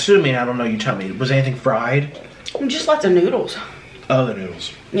 I'm assuming, I don't know, you tell me, was anything fried? Just lots of noodles. Oh, the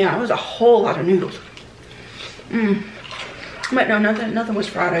noodles. Yeah, it was a whole lot of noodles. But no, nothing was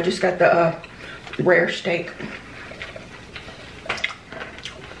fried. I just got the rare steak.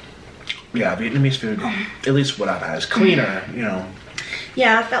 Yeah, Vietnamese food, at least what I've had, is cleaner, you know.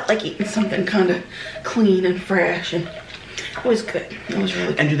 Yeah, I felt like eating something kind of clean and fresh, and it was good. It was really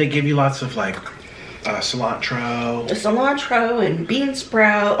good. And do they give you lots of like cilantro? The cilantro and bean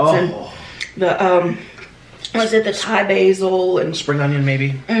sprouts Oh, and the was it the Thai basil and spring onion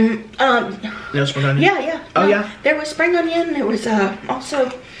maybe? No spring onion? yeah. Oh, No, yeah? There was spring onion. There was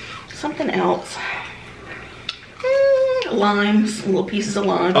also something else. Limes, little pieces of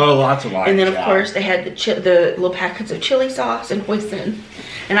lime. Oh, lots of limes. And then of yeah. course they had the little packets of chili sauce and hoisin.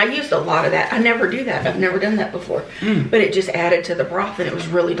 And I used a lot of that. I never do that. I've never done that before. But it just added to the broth and it was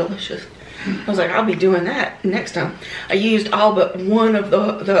really delicious. I was like, I'll be doing that next time. I used all but one of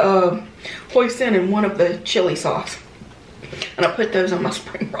the hoisin and one of the chili sauce. And I put those on my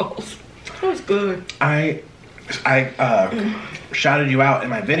spring rolls. It was good. I shouted you out in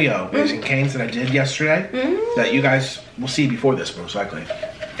my video, Raising Cane's, that I did yesterday, that you guys will see before this, most likely.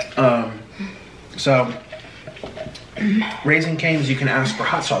 So, Raising Cane's, you can ask for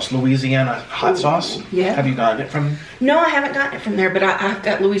hot sauce, Louisiana hot sauce. Yeah. Have you gotten it from? No, I haven't gotten it from there, but I've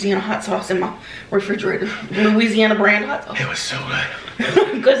got Louisiana hot sauce in my refrigerator. Louisiana brand hot sauce. It was so good.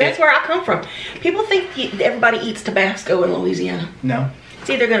 Because that's where I come from. People think everybody eats Tabasco in Louisiana. No. It's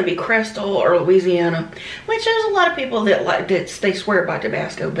either going to be Crystal or Louisiana, which there's a lot of people that like that they swear by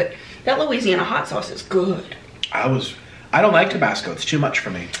Tabasco, but that Louisiana hot sauce is good. I don't like Tabasco. It's too much for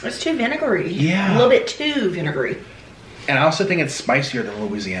me. It's too vinegary. Yeah. A little bit too vinegary. And I also think it's spicier than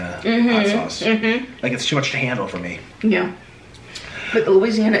Louisiana hot sauce. Like it's too much to handle for me. Yeah. But the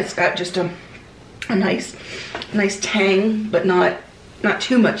Louisiana, it's got just a nice tang, but not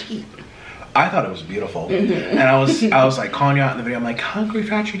too much heat. I thought it was beautiful. And I was like calling you out in the video. I'm like, hungry,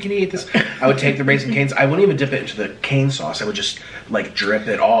 Patrick, can you eat this? I would take the Raising Cane's. I wouldn't even dip it into the cane sauce. I would just like drip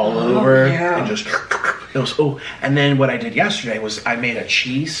it all over and just, it was, and then what I did yesterday was I made a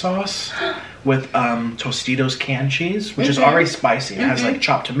cheese sauce with Tostitos canned cheese, which is already spicy. It has like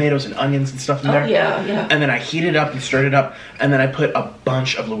chopped tomatoes and onions and stuff in there. Yeah, yeah. And then I heated it up and stirred it up, and then I put a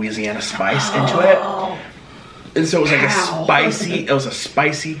bunch of Louisiana spice into it. And so it was like it was a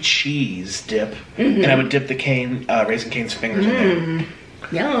spicy cheese dip, and I would dip the Raising Cane's fingers in there.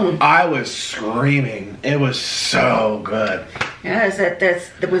 Yum. I was screaming. It was so good. Yeah, was that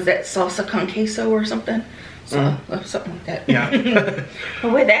salsa con queso or something? So, something like that. Yeah.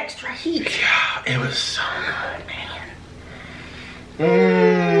 But with extra heat. Yeah, it was so good,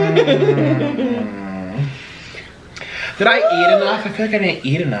 man. Did I eat enough? I feel like I didn't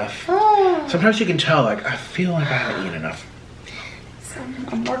eat enough. Sometimes you can tell, like, I feel like I haven't eaten enough. So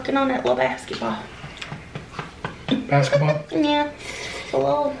I'm working on that little basketball. Basketball? Yeah. It's a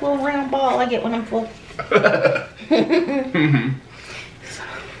little round ball I get when I'm full. So,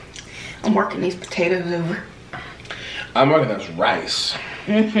 I'm working these potatoes over. I'm working this rice.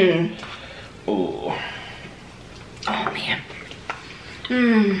 Ooh. Oh, man.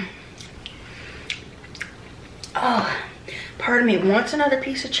 Oh, part of me wants another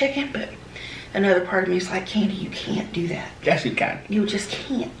piece of chicken, but another part of me is like, Candy, you can't do that. Yes, you can. You just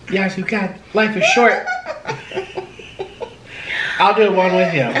can't. Yes, you can. Life is short. I'll do one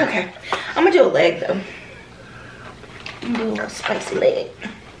with you. Okay. I'm going to do a leg, though. I'm going to do a little spicy leg.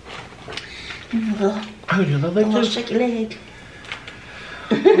 I'll do the leg, A little too. shaky leg.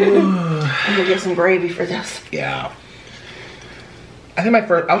 I'm going to get some gravy for this. Yeah. I think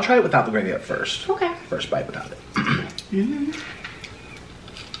I'll try it without the gravy at first. Okay. First bite without it.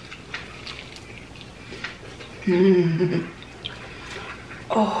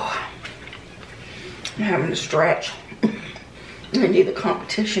 Oh, I'm having to stretch. I need the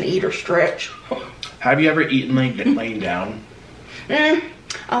competition eater stretch. Have you ever eaten laying down?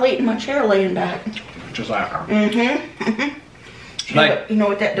 I'll eat in my chair laying back. Just like, You know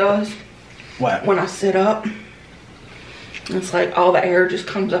what that does? what? When I sit up, it's like all the air just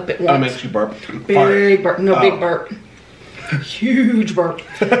comes up at once. Oh, it makes you burp. Big burp. No, big burp. Huge burp.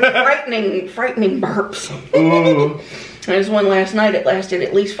 frightening burps. Ooh. There's one last night. It lasted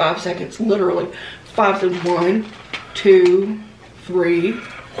at least 5 seconds. Literally. 5 to 1, 2, 3,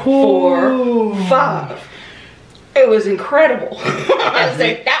 4, 5. It was incredible. I was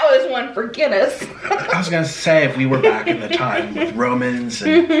like, that was one for Guinness. I was going to say, if we were back in the time with Romans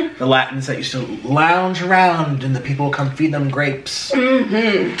and the Latins that used to lounge around and the people would come feed them grapes.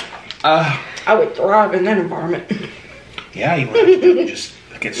 I would thrive in that environment. Yeah, you would just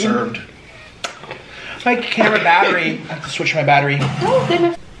get served. My camera battery. I have to switch my battery. Oh,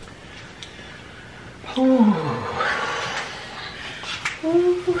 goodness. Ooh.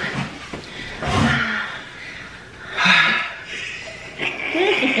 Ooh.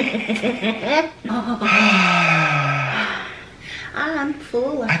 I'm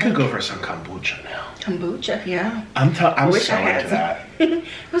full. I could go for some kombucha now. Kombucha, yeah. I'm so wish I had into that. It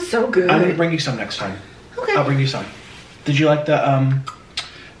was so good. I'm gonna bring you some next time. Okay. I'll bring you some. Did you like the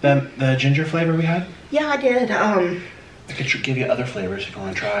ginger flavor we had? Yeah, I did. I could give you other flavors if you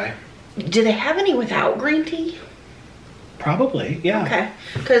want to try. Do they have any without green tea? Probably, yeah. Okay,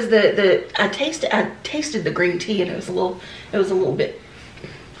 because I tasted the green tea and it was a little bit.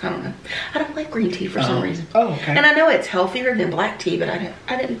 I don't know. I don't like green tea for some reason. Oh, okay. And I know it's healthier than black tea, but I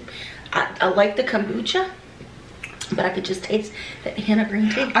like the kombucha, but I could just taste that hint of green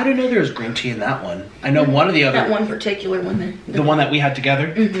tea. I didn't know there was green tea in that one. I know one of the other. That one particular one. The one that we had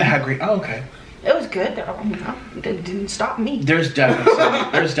together. That had green. Oh, okay. It was good. It didn't stop me. There's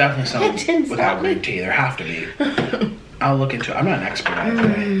definitely some It didn't without stop me. green tea. There have to be. I'll look into it. I'm not an expert at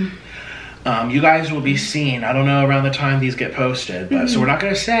it. You guys will be seeing, I don't know around the time these get posted, but so we're not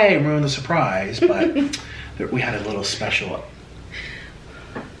going to say ruin the surprise, but we had a little special,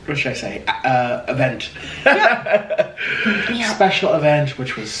 what should I say, event. Special event,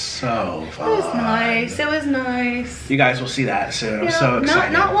 which was so fun. It was nice. It was nice. You guys will see that soon. I'm so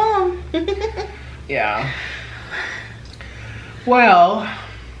excited. Not long. Yeah. Well,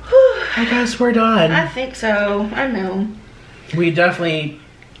 I guess we're done. I think so. I know. We definitely...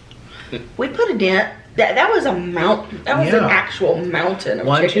 We put a dent. That was a mountain. That was an actual mountain of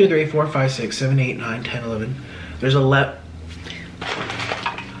 1, chicken. 2, 3, 4, 5, 6, 7, 8, 9, 10, 11. There's 11.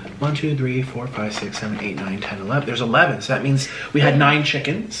 1, 2, 3, 4, 5, 6, 7, 8, 9, 10, 11. There's 11. So that means we had 9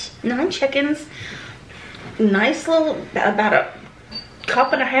 chickens. 9 chickens. Nice little, about a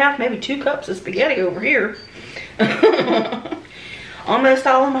cup and a half, maybe 2 cups of spaghetti over here. Almost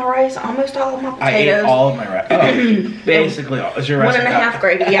all of my rice, almost all of my potatoes. I ate all of my rice. Oh, basically all. Is your rice 1.5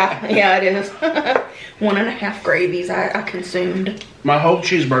 gravy, yeah, it is. 1.5 gravies I consumed. My whole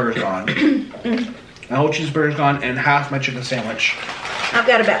cheeseburger's gone. My whole cheeseburger's gone and half my chicken sandwich. I've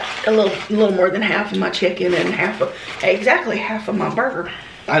got about a little more than half of my chicken and exactly half of my burger.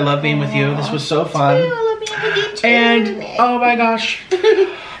 I love being with you. This was so fun. I love being with you too. And oh my gosh,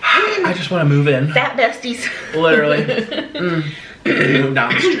 I just want to move in. Fat besties. Literally. Move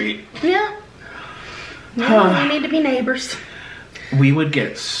down the street. Yeah. We need to be neighbors. We would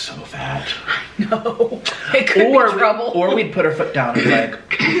get so fat. No. It could be trouble. Or we'd put our foot down and be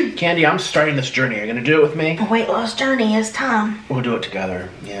like, Candy, I'm starting this journey. Are you going to do it with me? A weight loss journey is time. We'll do it together.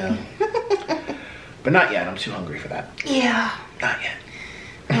 Yeah. But not yet. I'm too hungry for that. Yeah. Not yet.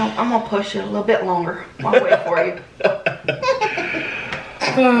 I'm going to push it a little bit longer while I wait for you.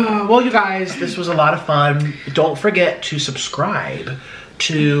 Well, you guys, this was a lot of fun. Don't forget to subscribe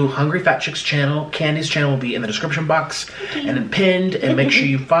to Hungry Fat Chick's channel. Candy's channel will be in the description box and then pinned. And make sure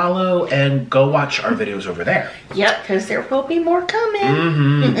you follow and go watch our videos over there. Yep, because there will be more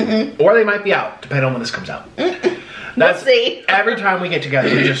coming. Or they might be out, depending on when this comes out. Let's see. Every time we get together,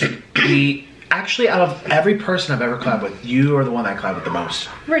 we actually, out of every person I've ever collabed with, you are the one I collab with the most.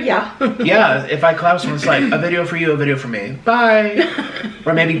 Yeah. Yeah, if I collab with someone, it's like a video for you, a video for me. Bye.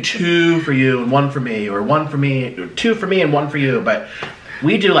 Or maybe 2 for you and 1 for me, or 1 for me, or 2 for me and 1 for you. But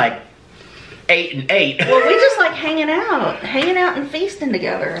we do like 8 and 8. Well, we just like hanging out and feasting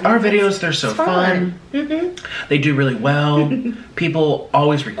together. Our videos, they're so fun. They do really well. People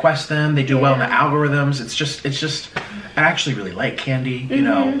always request them. They do well in the algorithms. It's just, I actually really like Candy, you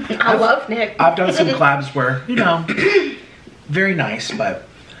know. I love Nick. I've done some collabs where, you know, very nice, but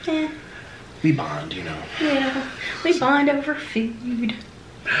we bond, you know. Yeah, we bond over food.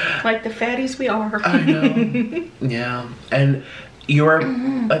 Like the fatties we are. I know. Yeah. And you're,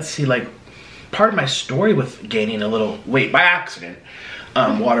 let's see, like, part of my story with gaining a little weight by accident,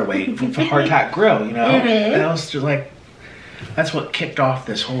 water weight, for Hardtack Grill, you know? And I was just like, that's what kicked off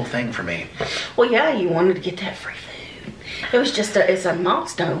this whole thing for me. Well, yeah, you wanted to get that free food. It was just it's a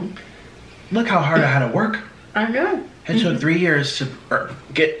milestone. Look how hard I had to work. I know. It took 3 years to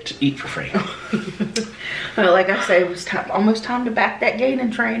get to eat for free. Well, like I say, it was almost time to back that gaining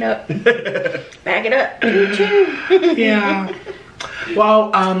train up. Back it up. Choo-choo. Yeah.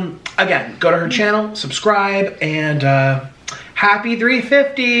 Well, again, go to her channel, subscribe, and happy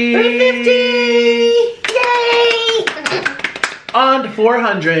 350! 350! Yay! On to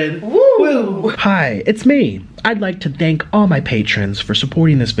 400. Woo! Hi, it's me. I'd like to thank all my patrons for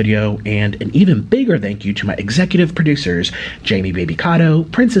supporting this video, and an even bigger thank you to my executive producers, Jamie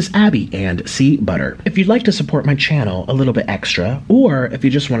Babycado, Princess Abbie, and C Butter. If you'd like to support my channel a little bit extra, or if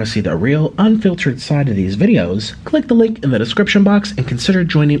you just want to see the real, unfiltered side of these videos, click the link in the description box and consider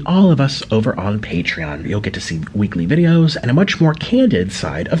joining all of us over on Patreon. You'll get to see weekly videos and a much more candid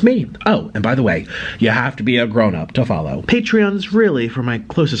side of me. Oh, and by the way, you have to be a grown-up to follow. Patreon's really for my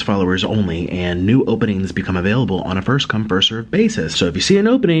closest followers only, and new openings become available on a first-come, first-served basis. So if you see an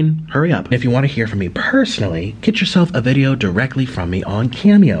opening, hurry up. And if you want to hear from me personally, get yourself a video directly from me on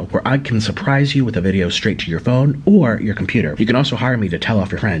Cameo, where I can surprise you with a video straight to your phone or your computer. You can also hire me to tell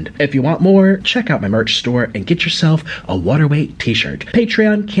off your friend. If you want more, check out my merch store and get yourself a waterweight t-shirt.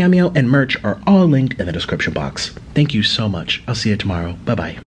 Patreon, Cameo, and merch are all linked in the description box. Thank you so much. I'll see you tomorrow.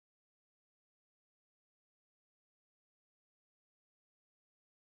 Bye-bye.